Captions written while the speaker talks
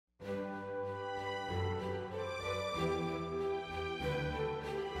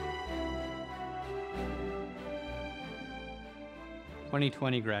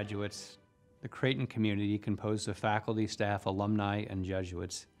2020 graduates, the Creighton community, composed of faculty, staff, alumni, and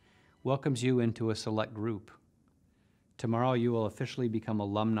Jesuits, welcomes you into a select group. Tomorrow you will officially become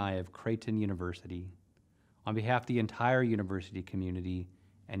alumni of Creighton University. On behalf of the entire university community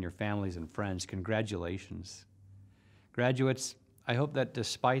and your families and friends, congratulations. Graduates, I hope that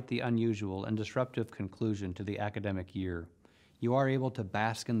despite the unusual and disruptive conclusion to the academic year, you are able to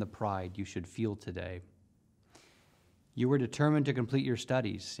bask in the pride you should feel today. You were determined to complete your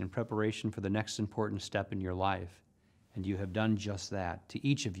studies in preparation for the next important step in your life, and you have done just that. To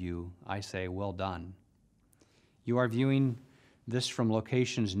each of you, I say, well done. You are viewing this from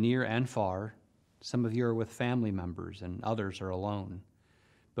locations near and far. Some of you are with family members, and others are alone.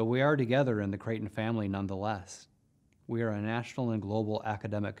 But we are together in the Creighton family nonetheless. We are a national and global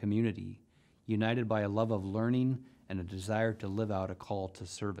academic community, united by a love of learning and a desire to live out a call to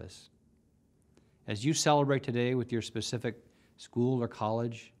service. As you celebrate today with your specific school or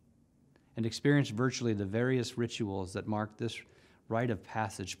college and experience virtually the various rituals that mark this rite of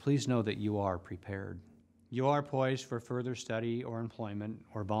passage, please know that you are prepared. You are poised for further study or employment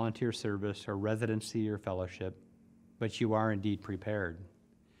or volunteer service or residency or fellowship, but you are indeed prepared.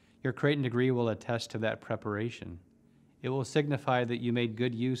 Your Creighton degree will attest to that preparation. It will signify that you made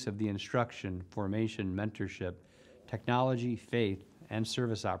good use of the instruction, formation, mentorship, technology, faith, and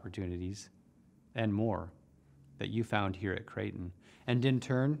service opportunities, and more, that you found here at Creighton. And in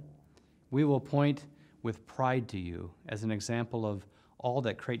turn, we will point with pride to you as an example of all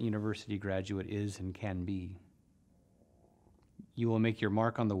that Creighton University graduate is and can be. You will make your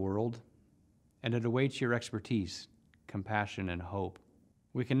mark on the world, and it awaits your expertise, compassion, and hope.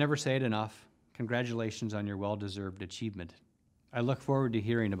 We can never say it enough. Congratulations on your well-deserved achievement. I look forward to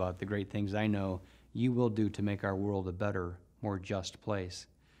hearing about the great things I know you will do to make our world a better, more just place.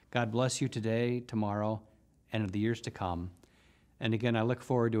 God bless you today, tomorrow, and in the years to come. And again, I look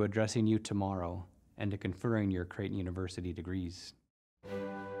forward to addressing you tomorrow and to conferring your Creighton University degrees.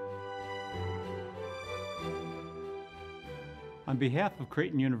 On behalf of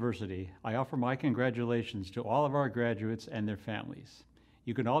Creighton University, I offer my congratulations to all of our graduates and their families.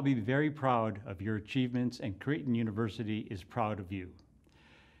 You can all be very proud of your achievements, and Creighton University is proud of you.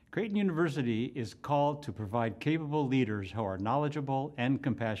 Creighton University is called to provide capable leaders who are knowledgeable and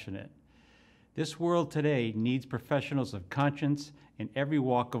compassionate. This world today needs professionals of conscience in every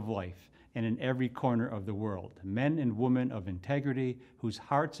walk of life and in every corner of the world, men and women of integrity whose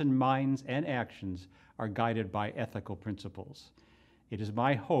hearts and minds and actions are guided by ethical principles. It is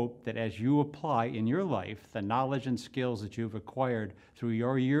my hope that as you apply in your life the knowledge and skills that you've acquired through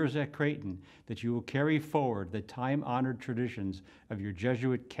your years at Creighton, that you will carry forward the time-honored traditions of your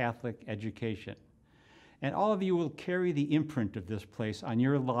Jesuit Catholic education. And all of you will carry the imprint of this place on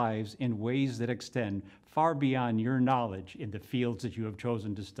your lives in ways that extend far beyond your knowledge in the fields that you have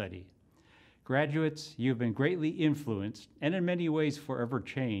chosen to study. Graduates, you have been greatly influenced, and in many ways forever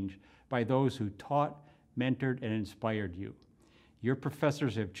changed, by those who taught, mentored, and inspired you. Your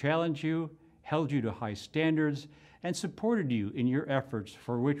professors have challenged you, held you to high standards, and supported you in your efforts,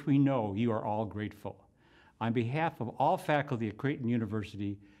 for which we know you are all grateful. On behalf of all faculty at Creighton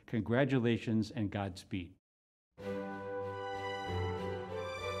University, congratulations and Godspeed.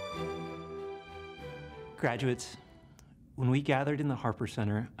 Graduates, when we gathered in the Harper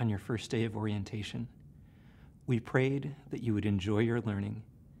Center on your first day of orientation, we prayed that you would enjoy your learning,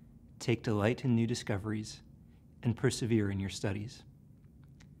 take delight in new discoveries, and persevere in your studies.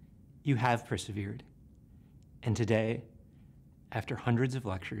 You have persevered, and today, after hundreds of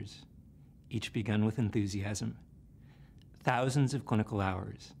lectures, each begun with enthusiasm, thousands of clinical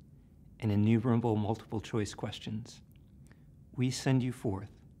hours, and innumerable multiple-choice questions, we send you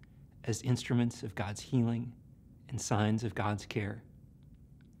forth as instruments of God's healing and signs of God's care.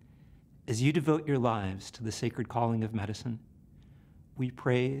 As you devote your lives to the sacred calling of medicine, we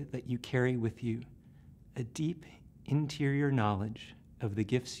pray that you carry with you a deep interior knowledge of the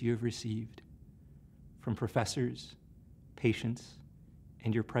gifts you have received from professors, patients,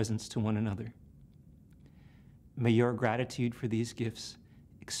 and your presence to one another. May your gratitude for these gifts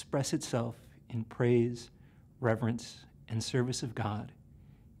express itself in praise, reverence, and service of God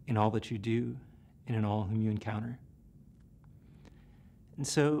in all that you do and in all whom you encounter. And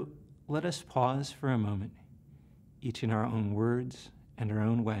so let us pause for a moment, each in our own words and our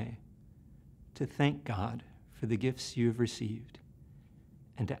own way, to thank God for the gifts you have received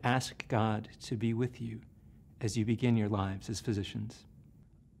and to ask God to be with you as you begin your lives as physicians.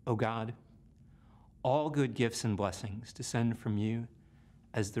 O God, all good gifts and blessings descend from you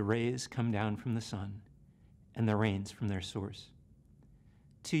as the rays come down from the sun and the rains from their source.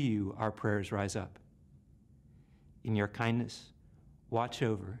 To you our prayers rise up. In your kindness, watch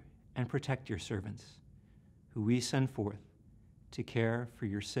over and protect your servants, who we send forth to care for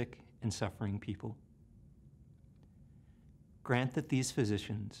your sick and suffering people. Grant that these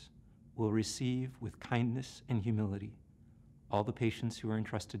physicians will receive with kindness and humility all the patients who are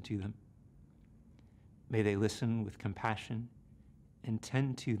entrusted to them. May they listen with compassion and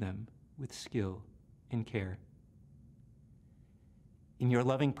tend to them with skill and care. In your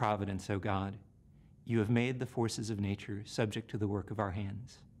loving providence, O God, you have made the forces of nature subject to the work of our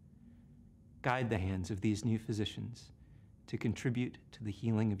hands. Guide the hands of these new physicians to contribute to the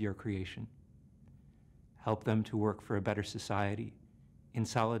healing of your creation. Help them to work for a better society in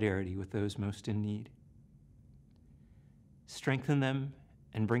solidarity with those most in need. Strengthen them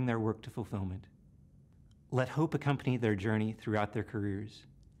and bring their work to fulfillment. Let hope accompany their journey throughout their careers,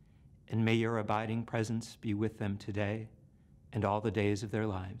 and may your abiding presence be with them today and all the days of their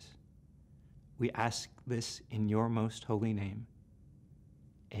lives. We ask this in your most holy name.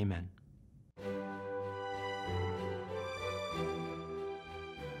 Amen.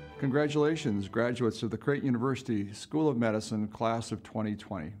 Congratulations, graduates of the Creighton University School of Medicine class of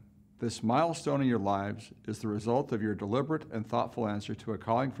 2020. This milestone in your lives is the result of your deliberate and thoughtful answer to a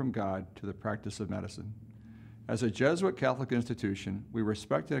calling from God to the practice of medicine. As a Jesuit Catholic institution, we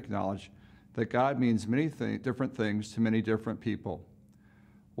respect and acknowledge that God means many different things to many different people.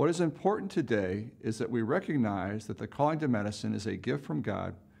 What is important today is that we recognize that the calling to medicine is a gift from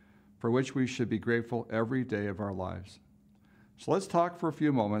God for which we should be grateful every day of our lives. So let's talk for a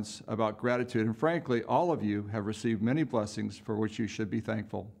few moments about gratitude, and frankly, all of you have received many blessings for which you should be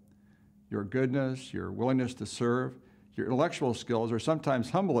thankful. Your goodness, your willingness to serve, your intellectual skills are sometimes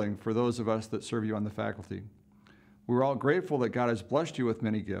humbling for those of us that serve you on the faculty. We're all grateful that God has blessed you with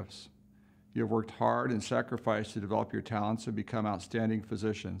many gifts. You have worked hard and sacrificed to develop your talents and become outstanding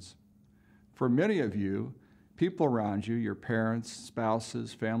physicians. For many of you, people around you, your parents,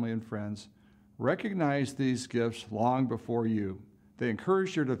 spouses, family, and friends, recognize these gifts long before you. They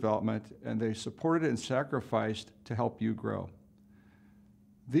encouraged your development, and they supported and sacrificed to help you grow.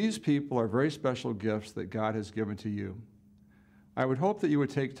 These people are very special gifts that God has given to you. I would hope that you would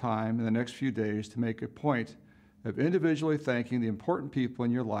take time in the next few days to make a point of individually thanking the important people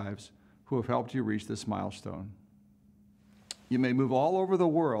in your lives who have helped you reach this milestone. You may move all over the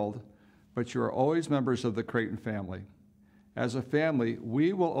world, but you are always members of the Creighton family. As a family,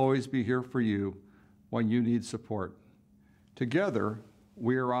 we will always be here for you when you need support. Together,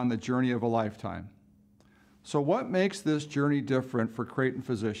 we are on the journey of a lifetime. So what makes this journey different for Creighton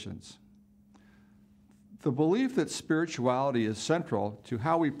physicians? The belief that spirituality is central to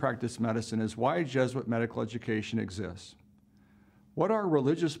how we practice medicine is why Jesuit medical education exists. What our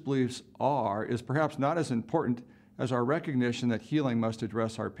religious beliefs are is perhaps not as important as our recognition that healing must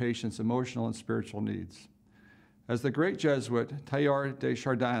address our patients' emotional and spiritual needs. As the great Jesuit Teilhard de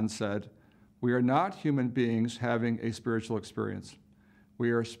Chardin said, we are not human beings having a spiritual experience.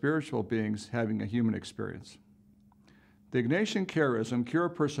 We are spiritual beings having a human experience. The Ignatian charism, cura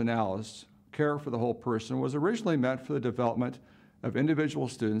personalis, care for the whole person, was originally meant for the development of individual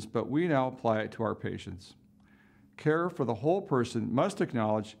students, but we now apply it to our patients. Care for the whole person must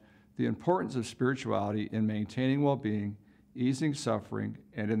acknowledge the importance of spirituality in maintaining well-being, easing suffering,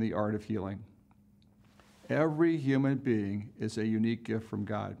 and in the art of healing. Every human being is a unique gift from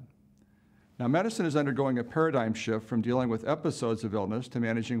God. Now, medicine is undergoing a paradigm shift from dealing with episodes of illness to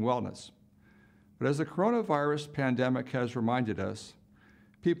managing wellness. But as the coronavirus pandemic has reminded us,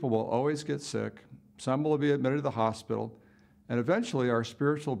 people will always get sick, some will be admitted to the hospital, and eventually our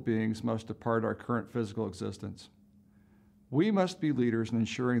spiritual beings must depart our current physical existence. We must be leaders in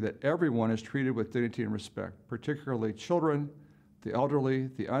ensuring that everyone is treated with dignity and respect, particularly children, the elderly,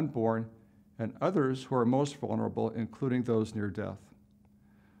 the unborn, and others who are most vulnerable, including those near death.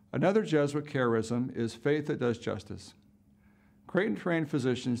 Another Jesuit charism is faith that does justice. Creighton-trained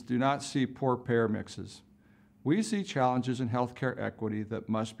physicians do not see poor payer mixes. We see challenges in healthcare equity that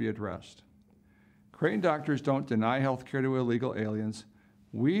must be addressed. Creighton doctors don't deny healthcare to illegal aliens.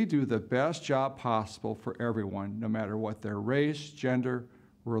 We do the best job possible for everyone, no matter what their race, gender,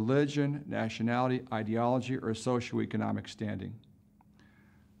 religion, nationality, ideology, or socioeconomic standing.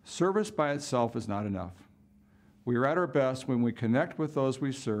 Service by itself is not enough. We are at our best when we connect with those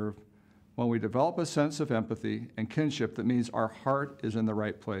we serve, when we develop a sense of empathy and kinship that means our heart is in the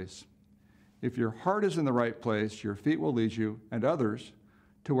right place. If your heart is in the right place, your feet will lead you and others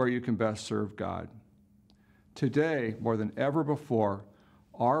to where you can best serve God. Today, more than ever before,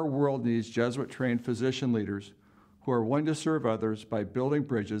 our world needs Jesuit-trained physician leaders who are willing to serve others by building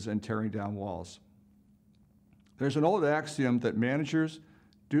bridges and tearing down walls. There's an old axiom that managers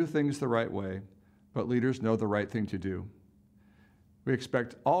do things the right way, but leaders know the right thing to do. We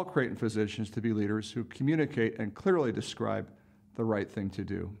expect all Creighton physicians to be leaders who communicate and clearly describe the right thing to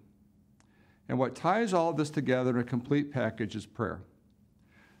do. And what ties all of this together in a complete package is prayer.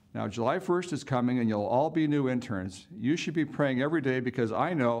 Now, July 1st is coming, and you'll all be new interns. You should be praying every day, because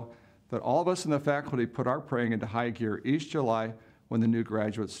I know that all of us in the faculty put our praying into high gear each July when the new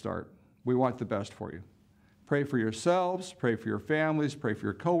graduates start. We want the best for you. Pray for yourselves, pray for your families, pray for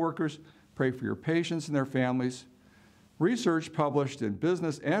your coworkers, pray for your patients and their families. Research published in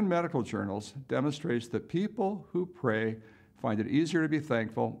business and medical journals demonstrates that people who pray find it easier to be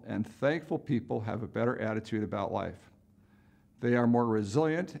thankful, and thankful people have a better attitude about life. They are more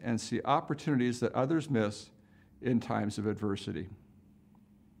resilient and see opportunities that others miss in times of adversity.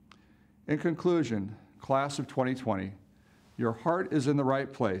 In conclusion, class of 2020, your heart is in the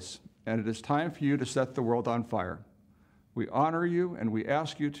right place, and it is time for you to set the world on fire. We honor you, and we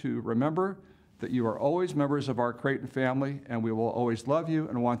ask you to remember that you are always members of our Creighton family, and we will always love you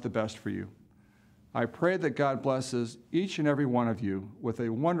and want the best for you. I pray that God blesses each and every one of you with a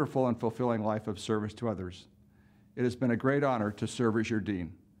wonderful and fulfilling life of service to others. It has been a great honor to serve as your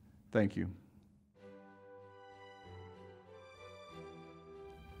dean. Thank you.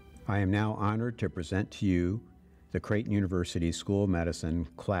 I am now honored to present to you the Creighton University School of Medicine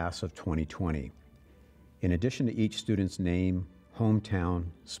Class of 2020. In addition to each student's name, hometown,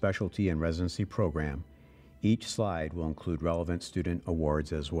 specialty, and residency program, each slide will include relevant student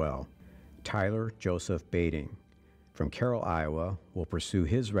awards as well. Tyler Joseph Bading from Carroll, Iowa, will pursue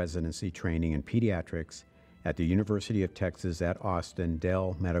his residency training in pediatrics at the University of Texas at Austin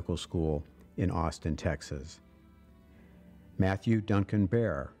Dell Medical School in Austin, Texas. Matthew Duncan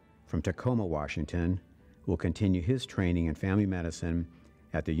Bear from Tacoma, Washington, will continue his training in family medicine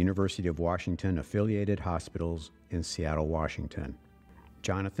at the University of Washington Affiliated Hospitals in Seattle, Washington.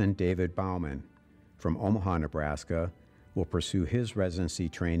 Jonathan David Bauman from Omaha, Nebraska, will pursue his residency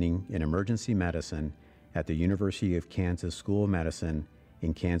training in emergency medicine at the University of Kansas School of Medicine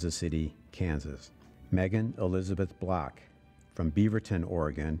in Kansas City, Kansas. Megan Elizabeth Block from Beaverton,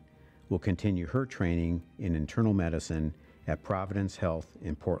 Oregon, will continue her training in internal medicine at Providence Health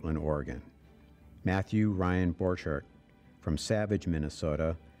in Portland, Oregon. Matthew Ryan Borchardt from Savage,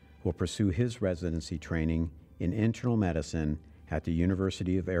 Minnesota, will pursue his residency training in internal medicine at the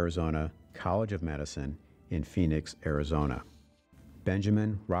University of Arizona College of Medicine in Phoenix, Arizona.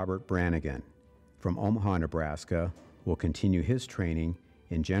 Benjamin Robert Brannigan from Omaha, Nebraska, will continue his training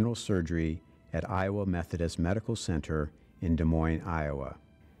in general surgery at Iowa Methodist Medical Center in Des Moines, Iowa.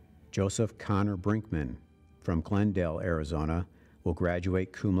 Joseph Connor Brinkman from Glendale, Arizona, will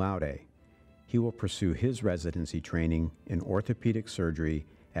graduate cum laude. He will pursue his residency training in orthopedic surgery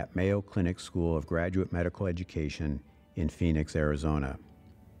at Mayo Clinic School of Graduate Medical Education in Phoenix, Arizona.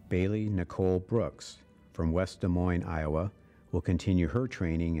 Bailey Nicole Brooks from West Des Moines, Iowa, will continue her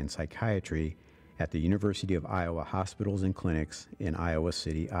training in psychiatry at the University of Iowa Hospitals and Clinics in Iowa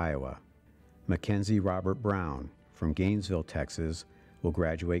City, Iowa. Mackenzie Robert Brown from Gainesville, Texas, will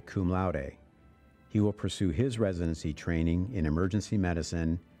graduate cum laude. He will pursue his residency training in emergency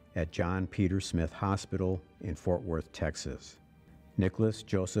medicine at John Peter Smith Hospital in Fort Worth, Texas. Nicholas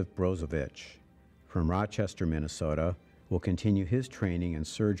Joseph Brozovich from Rochester, Minnesota, will continue his training in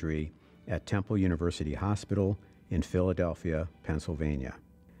surgery at Temple University Hospital in Philadelphia, Pennsylvania.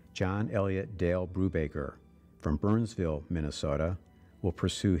 John Elliott Dale Brubaker from Burnsville, Minnesota, will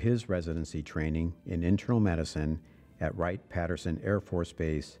pursue his residency training in internal medicine at Wright-Patterson Air Force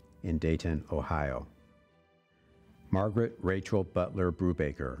Base in Dayton, Ohio. Margaret Rachel Butler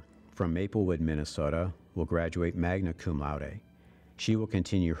Brubaker from Maplewood, Minnesota, will graduate magna cum laude. She will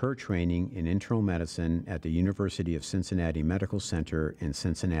continue her training in internal medicine at the University of Cincinnati Medical Center in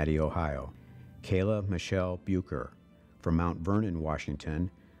Cincinnati, Ohio. Kayla Michelle Bucher from Mount Vernon, Washington,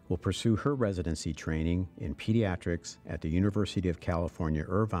 will pursue her residency training in pediatrics at the University of California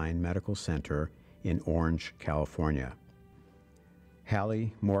Irvine Medical Center in Orange, California.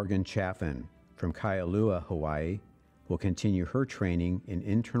 Hallie Morgan Chaffin from Kailua, Hawaii, will continue her training in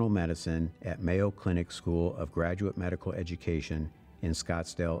internal medicine at Mayo Clinic School of Graduate Medical Education in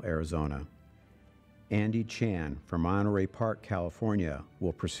Scottsdale, Arizona. Andy Chan from Monterey Park, California,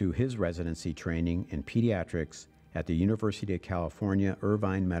 will pursue his residency training in pediatrics at the University of California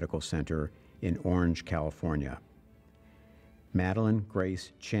Irvine Medical Center in Orange, California. Madeline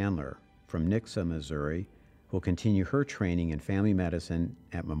Grace Chandler from Nixa, Missouri, will continue her training in family medicine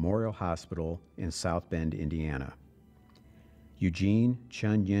at Memorial Hospital in South Bend, Indiana. Eugene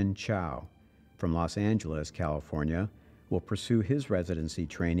Chun-Yin Chow from Los Angeles, California, will pursue his residency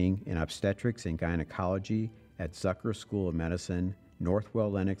training in obstetrics and gynecology at Zucker School of Medicine,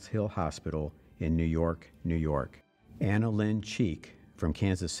 Northwell Lenox Hill Hospital in New York, New York. Anna Lynn Cheek from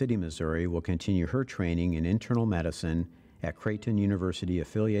Kansas City, Missouri will continue her training in internal medicine at Creighton University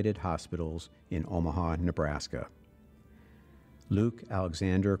affiliated hospitals in Omaha, Nebraska. Luke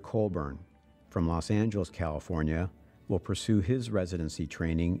Alexander Colburn from Los Angeles, California will pursue his residency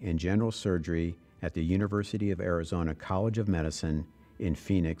training in general surgery at the University of Arizona College of Medicine in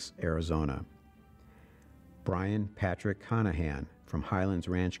Phoenix, Arizona. Brian Patrick Conahan from Highlands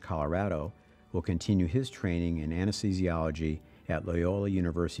Ranch, Colorado will continue his training in anesthesiology at Loyola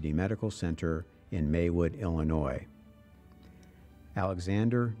University Medical Center in Maywood, Illinois.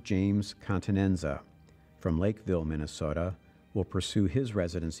 Alexander James Continenza from Lakeville, Minnesota will pursue his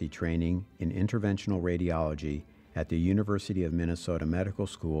residency training in interventional radiology at the University of Minnesota Medical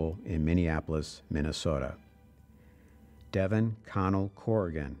School in Minneapolis, Minnesota. Devin Connell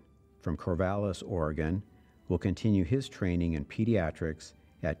Corrigan from Corvallis, Oregon will continue his training in pediatrics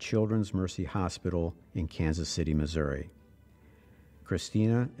at Children's Mercy Hospital in Kansas City, Missouri.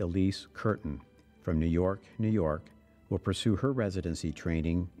 Christina Elise Curtin from New York, New York will pursue her residency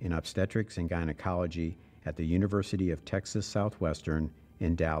training in obstetrics and gynecology at the University of Texas Southwestern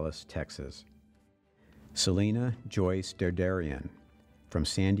in Dallas, Texas. Selena Joyce Derderian from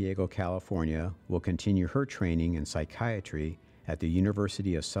San Diego, California will continue her training in psychiatry at the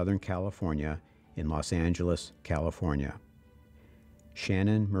University of Southern California in Los Angeles, California.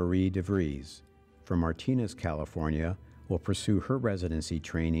 Shannon Marie DeVries from Martinez, California will pursue her residency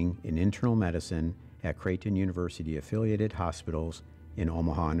training in internal medicine at Creighton University affiliated hospitals in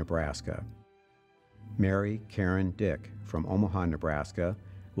Omaha, Nebraska. Mary Karen Dick from Omaha, Nebraska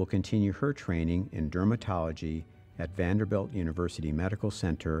will continue her training in dermatology at Vanderbilt University Medical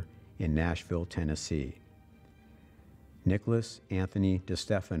Center in Nashville, Tennessee. Nicholas Anthony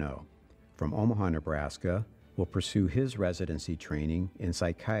DeStefano from Omaha, Nebraska will pursue his residency training in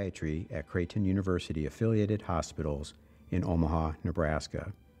psychiatry at Creighton University affiliated hospitals in Omaha,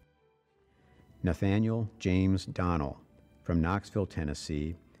 Nebraska. Nathaniel James Donnell from Knoxville,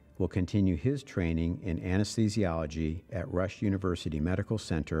 Tennessee will continue his training in anesthesiology at Rush University Medical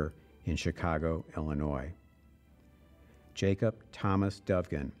Center in Chicago, Illinois. Jacob Thomas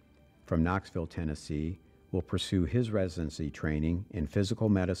Dovgan from Knoxville, Tennessee will pursue his residency training in physical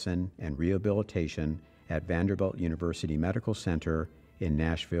medicine and rehabilitation at Vanderbilt University Medical Center in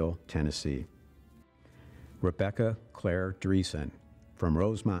Nashville, Tennessee. Rebecca Claire Dreesen from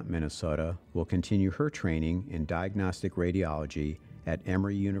Rosemont, Minnesota will continue her training in diagnostic radiology at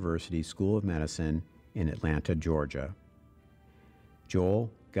Emory University School of Medicine in Atlanta, Georgia. Joel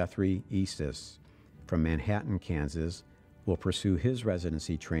Guthrie Eastis from Manhattan, Kansas will pursue his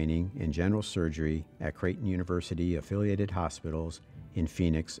residency training in general surgery at Creighton University affiliated hospitals in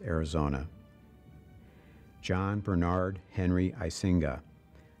Phoenix, Arizona. John Bernard Henry Isinga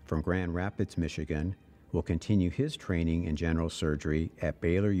from Grand Rapids, Michigan will continue his training in general surgery at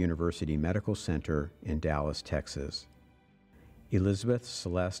Baylor University Medical Center in Dallas, Texas. Elizabeth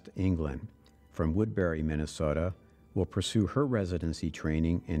Celeste England from Woodbury, Minnesota will pursue her residency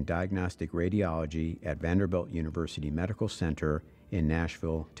training in diagnostic radiology at Vanderbilt University Medical Center in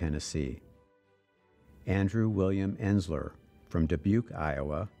Nashville, Tennessee. Andrew William Ensler from Dubuque,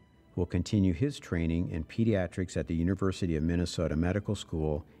 Iowa will continue his training in pediatrics at the University of Minnesota Medical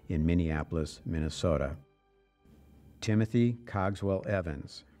School in Minneapolis, Minnesota. Timothy Cogswell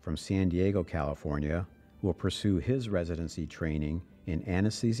Evans from San Diego, California will pursue his residency training in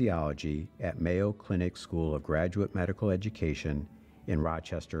anesthesiology at Mayo Clinic School of Graduate Medical Education in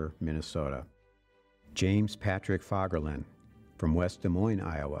Rochester, Minnesota. James Patrick Fagerlin from West Des Moines,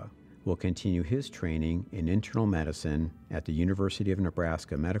 Iowa will continue his training in internal medicine at the University of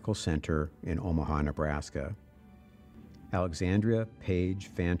Nebraska Medical Center in Omaha, Nebraska. Alexandria Page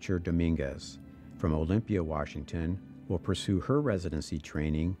Fancher Dominguez from Olympia, Washington will pursue her residency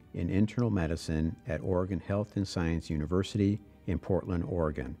training in internal medicine at Oregon Health and Science University in Portland,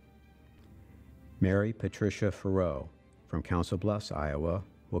 Oregon. Mary Patricia Farreau from Council Bluffs, Iowa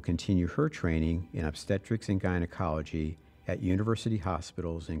will continue her training in obstetrics and gynecology at University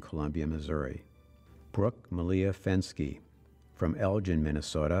Hospitals in Columbia, Missouri. Brooke Malia Fensky from Elgin,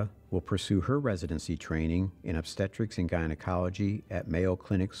 Minnesota will pursue her residency training in obstetrics and gynecology at Mayo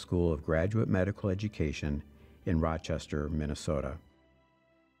Clinic School of Graduate Medical Education in Rochester, Minnesota.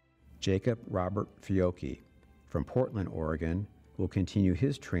 Jacob Robert Fiocchi from Portland, Oregon will continue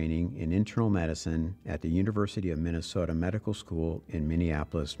his training in internal medicine at the University of Minnesota Medical School in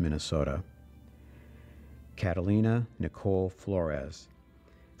Minneapolis, Minnesota. Catalina Nicole Flores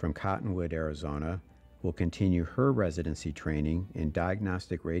from Cottonwood, Arizona will continue her residency training in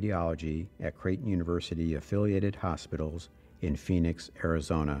diagnostic radiology at Creighton University affiliated hospitals in Phoenix,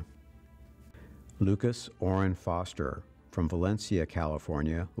 Arizona. Lucas Oren Foster from Valencia,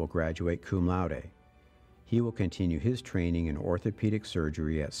 California, will graduate cum laude. He will continue his training in orthopedic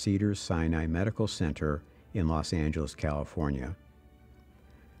surgery at Cedars-Sinai Medical Center in Los Angeles, California.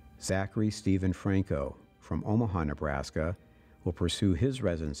 Zachary Stephen Franco from Omaha, Nebraska, will pursue his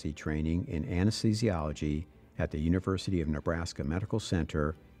residency training in anesthesiology at the University of Nebraska Medical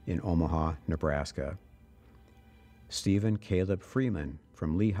Center in Omaha, Nebraska. Stephen Caleb Freeman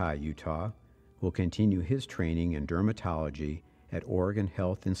from Lehi, Utah, will continue his training in dermatology at Oregon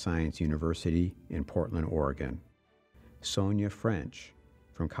Health and Science University in Portland, Oregon. Sonia French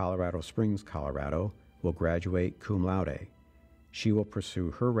from Colorado Springs, Colorado, will graduate cum laude. She will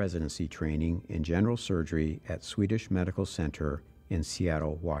pursue her residency training in general surgery at Swedish Medical Center in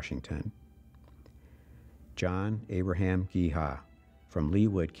Seattle, Washington. John Abraham Giha from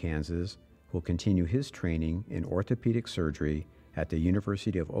Leawood, Kansas, will continue his training in orthopedic surgery at the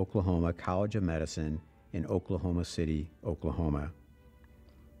University of Oklahoma College of Medicine in Oklahoma City, Oklahoma.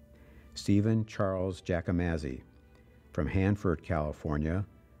 Stephen Charles Giacomazzi from Hanford, California,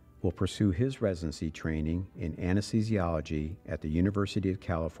 will pursue his residency training in anesthesiology at the University of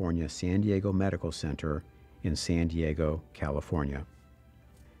California San Diego Medical Center in San Diego, California.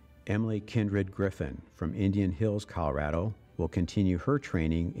 Emily Kindred Griffin from Indian Hills, Colorado, will continue her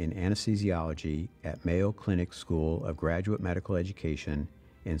training in anesthesiology at Mayo Clinic School of Graduate Medical Education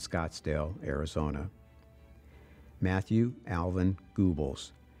in Scottsdale, Arizona. Matthew Alvin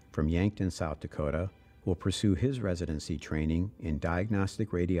Goebbels from Yankton, South Dakota, will pursue his residency training in diagnostic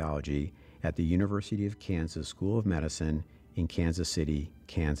radiology at the University of Kansas School of Medicine in Kansas City,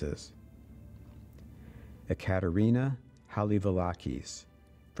 Kansas. Ekaterina Halivalakis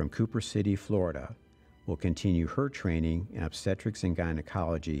from Cooper City, Florida, will continue her training in obstetrics and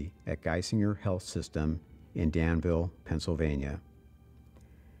gynecology at Geisinger Health System in Danville, Pennsylvania.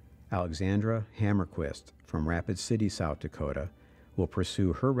 Alexandra Hammerquist from Rapid City, South Dakota, will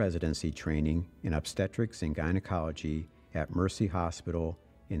pursue her residency training in obstetrics and gynecology at Mercy Hospital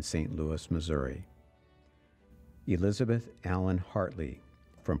in St. Louis, Missouri. Elizabeth Allen Hartley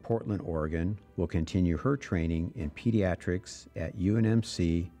from Portland, Oregon, will continue her training in pediatrics at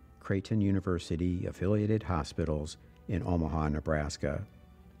UNMC Creighton University affiliated hospitals in Omaha, Nebraska.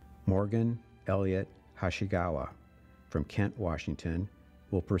 Morgan Elliott Hashigawa from Kent, Washington,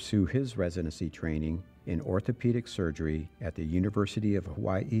 will pursue his residency training in orthopedic surgery at the University of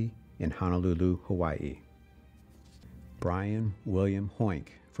Hawaii in Honolulu, Hawaii. Brian William Hoink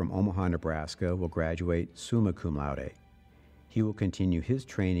from Omaha, Nebraska, will graduate summa cum laude. He will continue his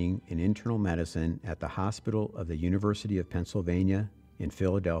training in internal medicine at the Hospital of the University of Pennsylvania in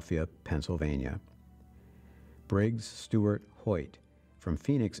Philadelphia, Pennsylvania. Briggs Stewart Hoyt from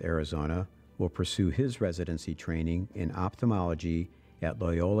Phoenix, Arizona, will pursue his residency training in ophthalmology at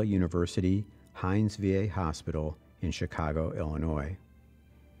Loyola University Hines VA Hospital in Chicago, Illinois.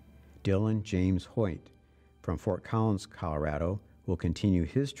 Dylan James Hoyt from Fort Collins, Colorado, will continue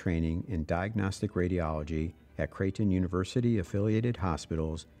his training in diagnostic radiology at Creighton University affiliated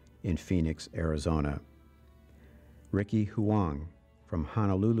hospitals in Phoenix, Arizona. Ricky Huang from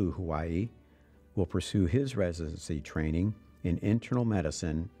Honolulu, Hawaii, will pursue his residency training in internal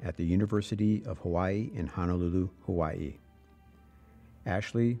medicine at the University of Hawaii in Honolulu, Hawaii.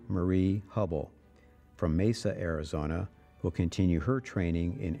 Ashley Marie Hubble from Mesa, Arizona, will continue her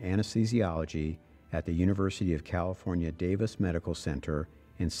training in anesthesiology at the University of California Davis Medical Center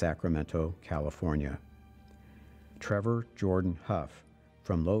in Sacramento, California. Trevor Jordan Huff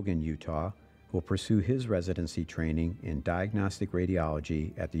from Logan, Utah, will pursue his residency training in diagnostic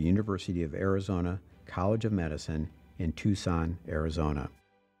radiology at the University of Arizona College of Medicine in Tucson, Arizona.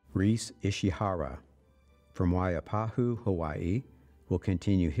 Reese Ishihara from Waipahu, Hawaii, will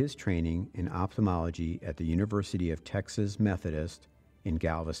continue his training in ophthalmology at the University of Texas Methodist in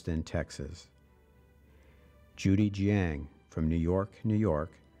Galveston, Texas. Judy Jiang from New York, New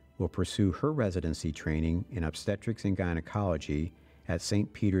York, will pursue her residency training in obstetrics and gynecology at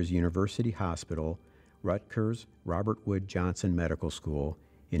St. Peter's University Hospital, Rutgers Robert Wood Johnson Medical School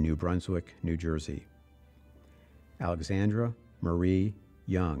in New Brunswick, New Jersey. Alexandra Marie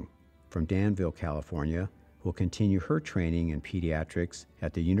Young from Danville, California, will continue her training in pediatrics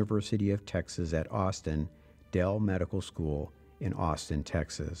at the University of Texas at Austin Dell Medical School in Austin,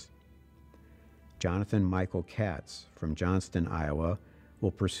 Texas. Jonathan Michael Katz from Johnston, Iowa,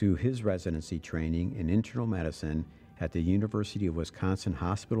 will pursue his residency training in internal medicine at the University of Wisconsin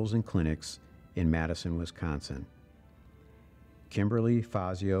Hospitals and Clinics in Madison, Wisconsin. Kimberly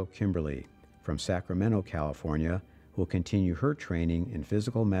Fazio Kimberly from Sacramento, California, will continue her training in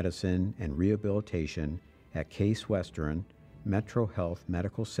physical medicine and rehabilitation at Case Western Metro Health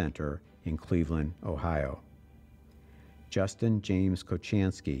Medical Center in Cleveland, Ohio. Justin James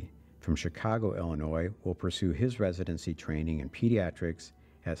Kochansky from Chicago, Illinois, will pursue his residency training in pediatrics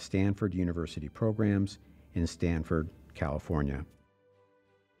at Stanford University Programs in Stanford, California.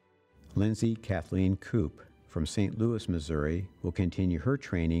 Lindsay Kathleen Koop from St. Louis, Missouri, will continue her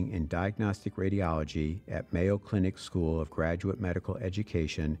training in diagnostic radiology at Mayo Clinic School of Graduate Medical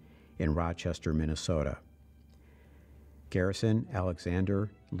Education in Rochester, Minnesota. Garrison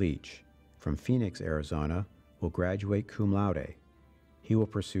Alexander Leach from Phoenix, Arizona, will graduate cum laude. He will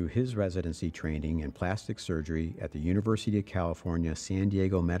pursue his residency training in plastic surgery at the University of California San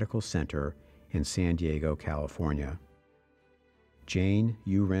Diego Medical Center in San Diego, California. Jane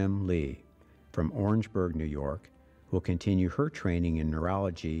Urem Lee from Orangeburg, New York, will continue her training in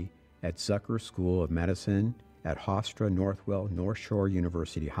neurology at Zucker School of Medicine at Hofstra Northwell North Shore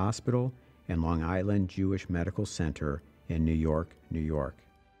University Hospital and Long Island Jewish Medical Center in New York, New York.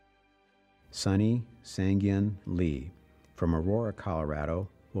 Sunny Sangyan Lee from Aurora, Colorado,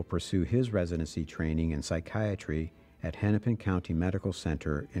 will pursue his residency training in psychiatry at Hennepin County Medical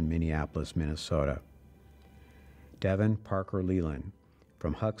Center in Minneapolis, Minnesota. Devin Parker Leland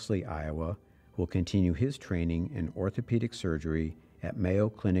from Huxley, Iowa, will continue his training in orthopedic surgery at Mayo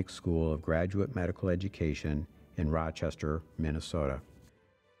Clinic School of Graduate Medical Education in Rochester, Minnesota.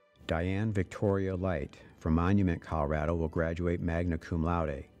 Diane Victoria Light from Monument, Colorado, will graduate magna cum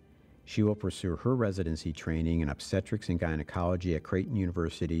laude. She will pursue her residency training in obstetrics and gynecology at Creighton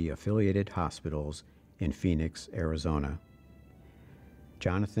University affiliated hospitals in Phoenix, Arizona.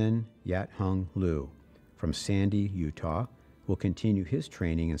 Jonathan Yat-Hung Liu from Sandy, Utah, will continue his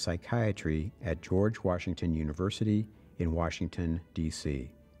training in psychiatry at George Washington University in Washington, D.C.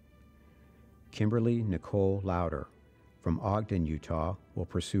 Kimberly Nicole Lauder from Ogden, Utah, will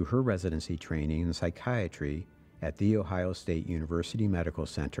pursue her residency training in psychiatry at The Ohio State University Medical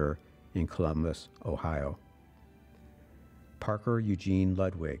Center in Columbus, Ohio. Parker Eugene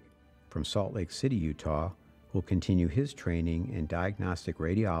Ludwig from Salt Lake City, Utah, will continue his training in diagnostic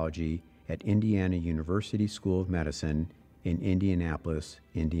radiology at Indiana University School of Medicine in Indianapolis,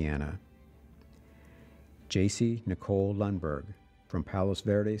 Indiana. J.C. Nicole Lundberg from Palos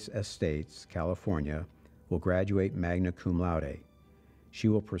Verdes Estates, California, will graduate magna cum laude. She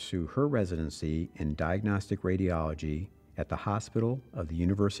will pursue her residency in diagnostic radiology at the Hospital of the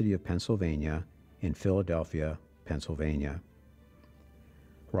University of Pennsylvania in Philadelphia, Pennsylvania.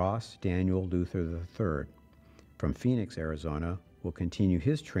 Ross Daniel Luther III from Phoenix, Arizona, will continue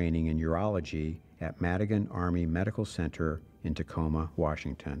his training in urology at Madigan Army Medical Center in Tacoma,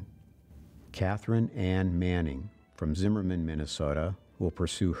 Washington. Catherine Ann Manning from Zimmerman, Minnesota, will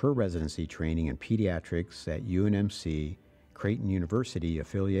pursue her residency training in pediatrics at UNMC, Creighton University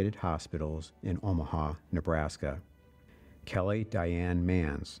affiliated hospitals in Omaha, Nebraska. Kelly Diane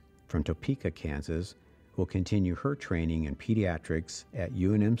Mans from Topeka, Kansas, will continue her training in pediatrics at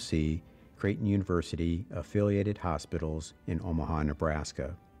UNMC, Creighton University affiliated hospitals in Omaha,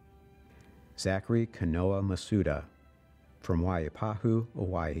 Nebraska. Zachary Kanoa Masuda from Waipahu,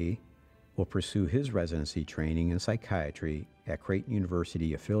 Hawaii, will pursue his residency training in psychiatry at Creighton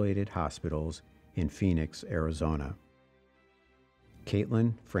University affiliated hospitals in Phoenix, Arizona.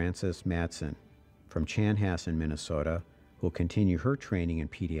 Caitlin Frances Madsen from Chanhassen, Minnesota, will continue her training in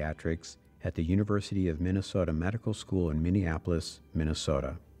pediatrics at the University of Minnesota Medical School in Minneapolis,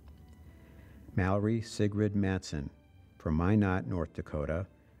 Minnesota. Mallory Sigrid Madsen from Minot, North Dakota,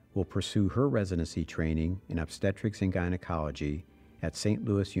 will pursue her residency training in obstetrics and gynecology at St.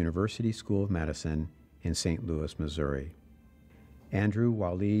 Louis University School of Medicine in St. Louis, Missouri. Andrew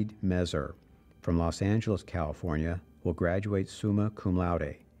Walid Mezer from Los Angeles, California, will graduate summa cum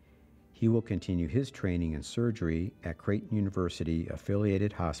laude. He will continue his training in surgery at Creighton University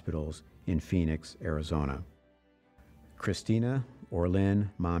affiliated hospitals in Phoenix, Arizona. Christina Orlin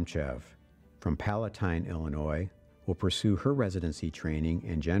Momchev from Palatine, Illinois, will pursue her residency training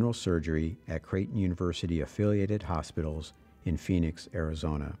in general surgery at Creighton University affiliated hospitals in Phoenix,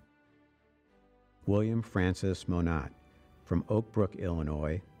 Arizona. William Francis Monat from Oak Brook,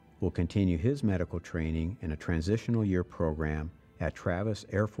 Illinois, will continue his medical training in a transitional year program at Travis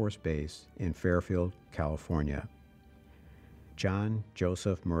Air Force Base in Fairfield, California. John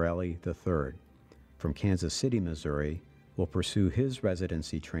Joseph Morelli III from Kansas City, Missouri, will pursue his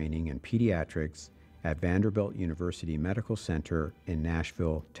residency training in pediatrics at Vanderbilt University Medical Center in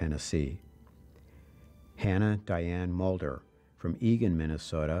Nashville, Tennessee. Hannah Diane Mulder from Eagan,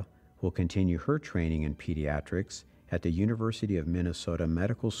 Minnesota, will continue her training in pediatrics at the University of Minnesota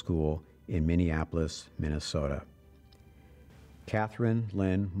Medical School in Minneapolis, Minnesota. Catherine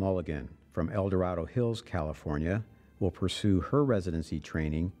Lynn Mulligan from El Dorado Hills, California, will pursue her residency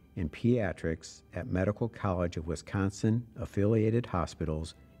training in pediatrics at Medical College of Wisconsin affiliated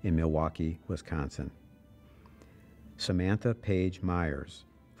hospitals in Milwaukee, Wisconsin. Samantha Page Myers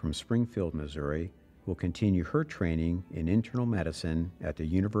from Springfield, Missouri, will continue her training in internal medicine at the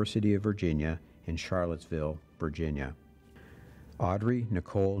University of Virginia in Charlottesville, Virginia. Audrey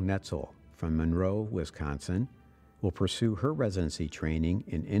Nicole Netzel from Monroe, Wisconsin, will pursue her residency training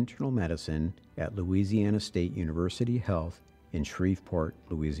in internal medicine at Louisiana State University Health in Shreveport,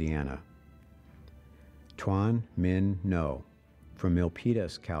 Louisiana. Tuan Min No from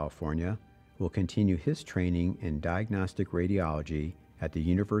Milpitas, California, will continue his training in diagnostic radiology at the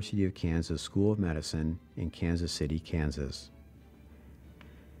University of Kansas School of Medicine in Kansas City, Kansas.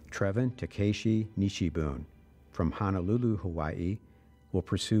 Trevin Takeshi Nishibun from Honolulu, Hawaii, will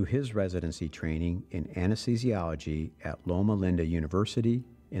pursue his residency training in anesthesiology at Loma Linda University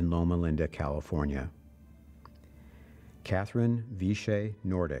in Loma Linda, California. Catherine Vichy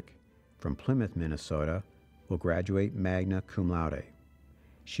Nordic from Plymouth, Minnesota, will graduate magna cum laude.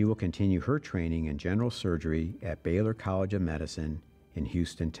 She will continue her training in general surgery at Baylor College of Medicine in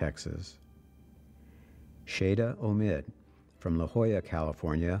Houston, Texas. Shada Omid from La Jolla,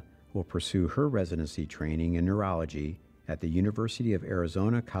 California, will pursue her residency training in neurology at the University of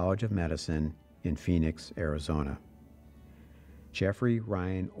Arizona College of Medicine in Phoenix, Arizona. Jeffrey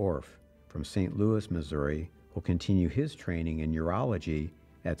Ryan Orff from St. Louis, Missouri, will continue his training in urology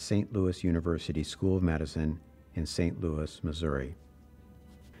at St. Louis University School of Medicine in St. Louis, Missouri.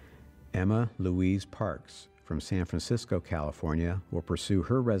 Emma Louise Parks from San Francisco, California, will pursue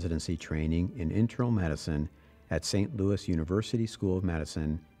her residency training in internal medicine at St. Louis University School of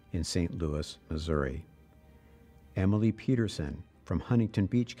Medicine in St. Louis, Missouri. Emily Peterson from Huntington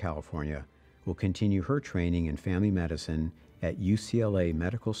Beach, California, will continue her training in family medicine at UCLA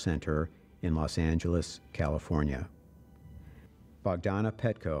Medical Center in Los Angeles, California. Bogdana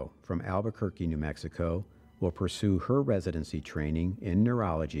Petko from Albuquerque, New Mexico, will pursue her residency training in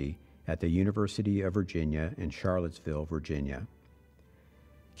neurology at the University of Virginia in Charlottesville, Virginia.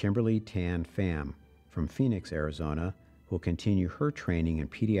 Kimberly Tan Pham from Phoenix, Arizona, will continue her training in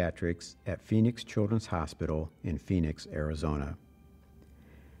pediatrics at Phoenix Children's Hospital in Phoenix, Arizona.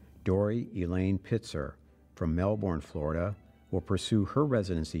 Dory Elaine Pitzer from Melbourne, Florida, will pursue her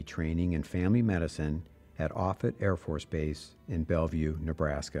residency training in family medicine at Offutt Air Force Base in Bellevue,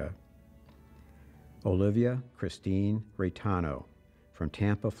 Nebraska. Olivia Christine Reitano from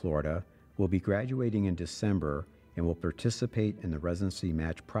Tampa, Florida, will be graduating in December and will participate in the residency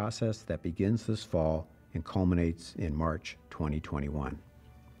match process that begins this fall and culminates in March 2021.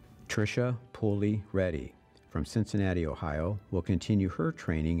 Tricia Pooley Reddy from Cincinnati, Ohio, will continue her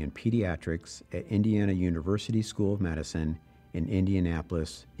training in pediatrics at Indiana University School of Medicine in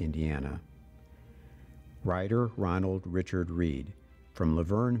Indianapolis, Indiana. Ryder Ronald Richard Reed from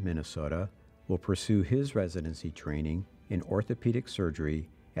Laverne, Minnesota, will pursue his residency training in orthopedic surgery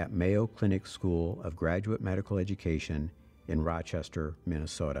at Mayo Clinic School of Graduate Medical Education in Rochester,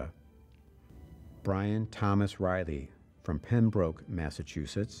 Minnesota. Brian Thomas Riley from Pembroke,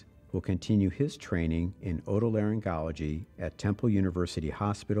 Massachusetts, will continue his training in otolaryngology at Temple University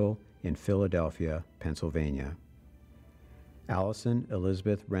Hospital in Philadelphia, Pennsylvania. Allison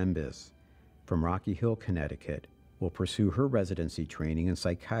Elizabeth Rembis from Rocky Hill, Connecticut, will pursue her residency training in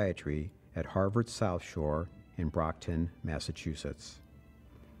psychiatry at Harvard South Shore in Brockton, Massachusetts.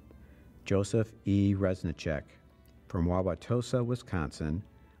 Joseph E. Resnicek from Wauwatosa, Wisconsin,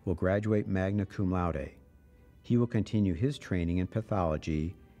 will graduate magna cum laude. He will continue his training in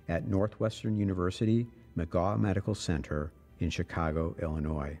pathology at Northwestern University McGaw Medical Center in Chicago,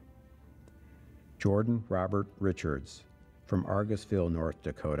 Illinois. Jordan Robert Richards from Argosville, North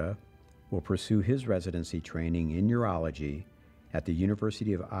Dakota, will pursue his residency training in urology at the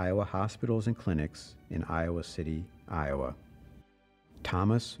University of Iowa Hospitals and Clinics in Iowa City, Iowa.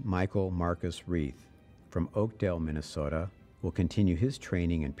 Thomas Michael Marcus Reith from Oakdale, Minnesota, will continue his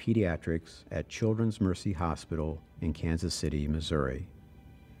training in pediatrics at Children's Mercy Hospital in Kansas City, Missouri.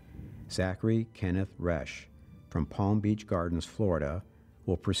 Zachary Kenneth Resch from Palm Beach Gardens, Florida,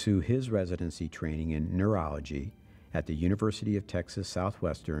 will pursue his residency training in neurology at the University of Texas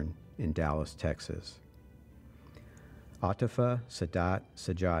Southwestern in Dallas, Texas. Atifa Sadat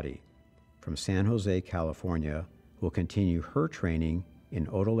Sajadi from San Jose, California, will continue her training in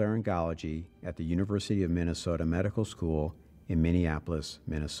otolaryngology at the University of Minnesota Medical School in Minneapolis,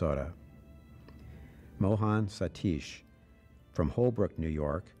 Minnesota. Mohan Satish from Holbrook, New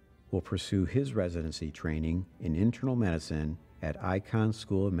York, will pursue his residency training in internal medicine at Icahn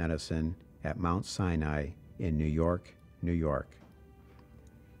School of Medicine at Mount Sinai in New York, New York.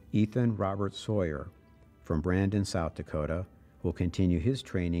 Ethan Robert Sawyer from Brandon, South Dakota, will continue his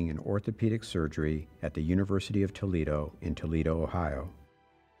training in orthopedic surgery at the University of Toledo in Toledo, Ohio.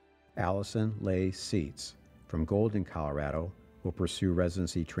 Allison Leigh Seitz from Golden, Colorado, will pursue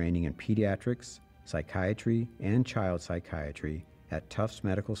residency training in pediatrics, psychiatry, and child psychiatry at Tufts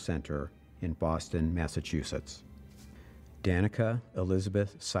Medical Center in Boston, Massachusetts. Danica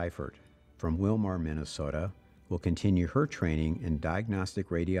Elizabeth Seifert from Wilmar, Minnesota, will continue her training in diagnostic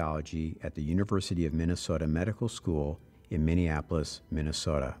radiology at the University of Minnesota Medical School in Minneapolis,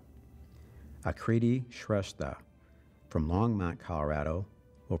 Minnesota. Akriti Shrestha from Longmont, Colorado,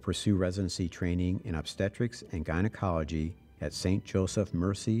 will pursue residency training in obstetrics and gynecology at St. Joseph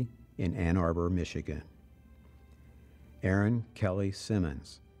Mercy in Ann Arbor, Michigan. Erin Kelly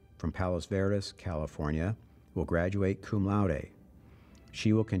Simmons from Palos Verdes, California, will graduate cum laude.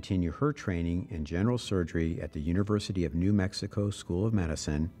 She will continue her training in general surgery at the University of New Mexico School of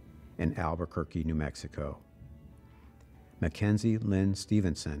Medicine in Albuquerque, New Mexico. Mackenzie Lynn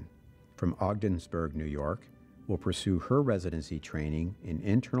Stevenson from Ogdensburg, New York, will pursue her residency training in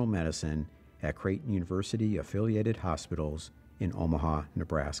internal medicine at Creighton University affiliated hospitals in Omaha,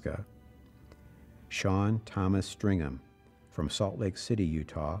 Nebraska. Sean Thomas Stringham from Salt Lake City,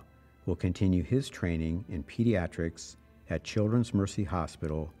 Utah, will continue his training in pediatrics at Children's Mercy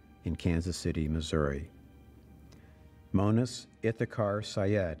Hospital in Kansas City, Missouri. Monas Ithakar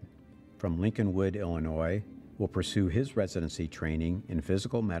Syed from Lincolnwood, Illinois, will pursue his residency training in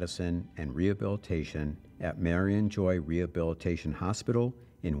physical medicine and rehabilitation at Marion Joy Rehabilitation Hospital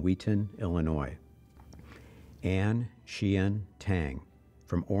in Wheaton, Illinois. Anne Xian Tang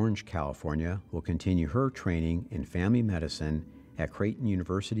from Orange, California, will continue her training in family medicine at Creighton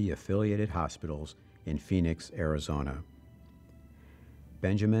University affiliated hospitals in Phoenix, Arizona.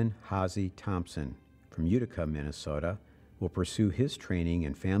 Benjamin Hazy Thompson from Utica, Minnesota, will pursue his training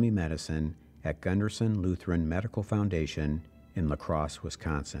in family medicine at Gunderson Lutheran Medical Foundation in La Crosse,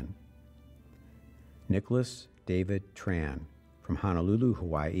 Wisconsin. Nicholas David Tran from Honolulu,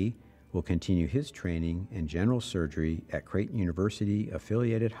 Hawaii, will continue his training in general surgery at Creighton University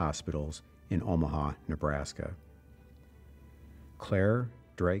affiliated hospitals in Omaha, Nebraska. Claire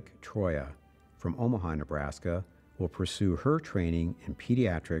Drake Troya from Omaha, Nebraska, will pursue her training in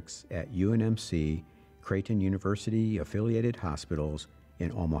pediatrics at UNMC Creighton University affiliated hospitals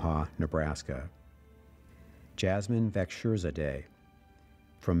in Omaha, Nebraska. Jasmine Vakshurzadeh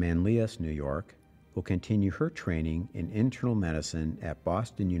from Manlius, New York, will continue her training in internal medicine at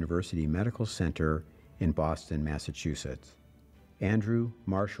Boston University Medical Center in Boston, Massachusetts. Andrew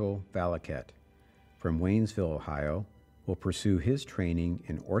Marshall Valaket from Waynesville, Ohio, will pursue his training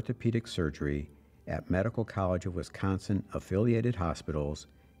in orthopedic surgery at Medical College of Wisconsin affiliated hospitals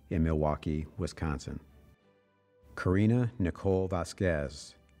in Milwaukee, Wisconsin. Karina Nicole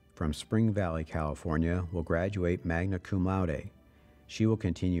Vasquez from Spring Valley, California, will graduate magna cum laude. She will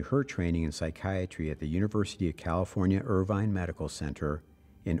continue her training in psychiatry at the University of California Irvine Medical Center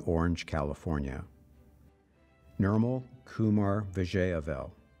in Orange, California. Nirmal Kumar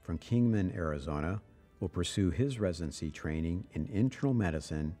Vijayavel from Kingman, Arizona, will pursue his residency training in internal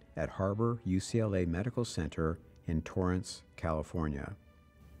medicine at Harbor UCLA Medical Center in Torrance, California.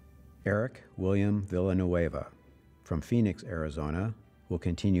 Eric William Villanueva from Phoenix, Arizona, will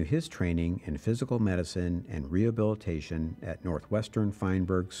continue his training in physical medicine and rehabilitation at Northwestern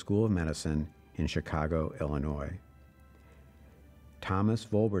Feinberg School of Medicine in Chicago, Illinois. Thomas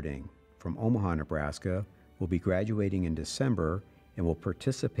Volberding from Omaha, Nebraska, will be graduating in December and will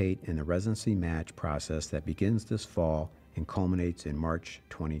participate in the residency match process that begins this fall and culminates in March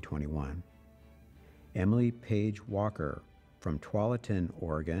 2021. Emily Page Walker from Tualatin,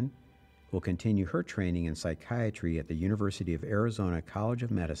 Oregon, will continue her training in psychiatry at the University of Arizona College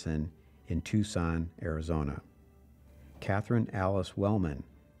of Medicine in Tucson, Arizona. Catherine Alice Wellman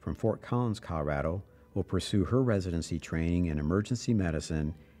from Fort Collins, Colorado, will pursue her residency training in emergency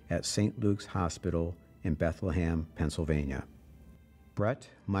medicine at St. Luke's Hospital in Bethlehem, Pennsylvania. Brett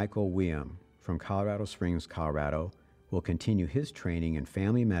Michael Weum from Colorado Springs, Colorado, will continue his training in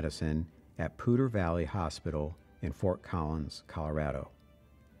family medicine at Poudre Valley Hospital in Fort Collins, Colorado.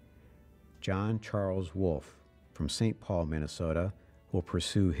 John Charles Wolfe from St. Paul, Minnesota, will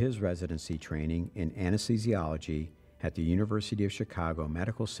pursue his residency training in anesthesiology at the University of Chicago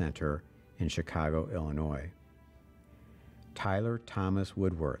Medical Center in Chicago, Illinois. Tyler Thomas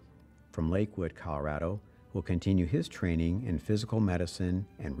Woodworth from Lakewood, Colorado, will continue his training in physical medicine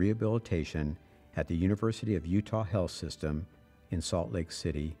and rehabilitation at the University of Utah Health System in Salt Lake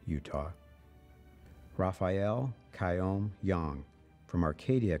City, Utah. Raphael Kyom Yang from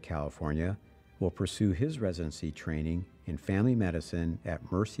Arcadia, California, will pursue his residency training in family medicine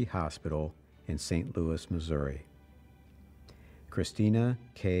at Mercy Hospital in St. Louis, Missouri. Christina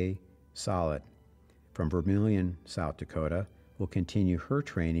K. Solid from Vermillion, South Dakota, will continue her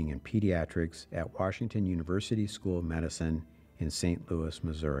training in pediatrics at Washington University School of Medicine in St. Louis,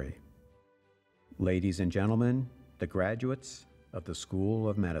 Missouri. Ladies and gentlemen, the graduates of the School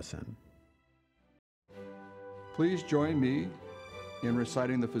of Medicine. Please join me in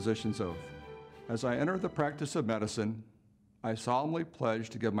reciting the physician's oath. As I enter the practice of medicine, I solemnly pledge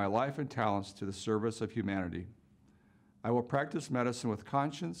to give my life and talents to the service of humanity. I will practice medicine with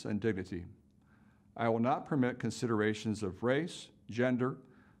conscience and dignity. I will not permit considerations of race, gender,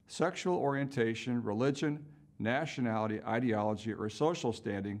 sexual orientation, religion, nationality, ideology, or social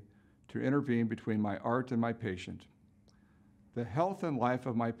standing to intervene between my art and my patient. The health and life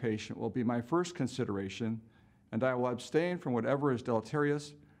of my patient will be my first consideration, and I will abstain from whatever is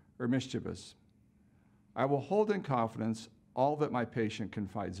deleterious or mischievous. I will hold in confidence all that my patient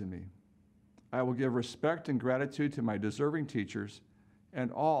confides in me. I will give respect and gratitude to my deserving teachers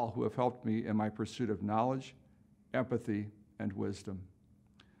and all who have helped me in my pursuit of knowledge, empathy, and wisdom.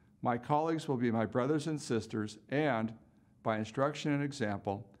 My colleagues will be my brothers and sisters, and by instruction and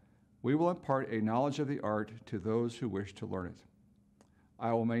example, we will impart a knowledge of the art to those who wish to learn it.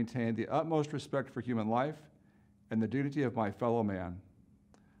 I will maintain the utmost respect for human life and the dignity of my fellow man.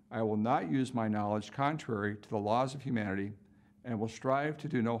 I will not use my knowledge contrary to the laws of humanity and will strive to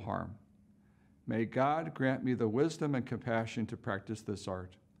do no harm. May God grant me the wisdom and compassion to practice this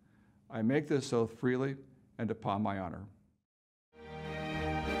art. I make this oath freely and upon my honor.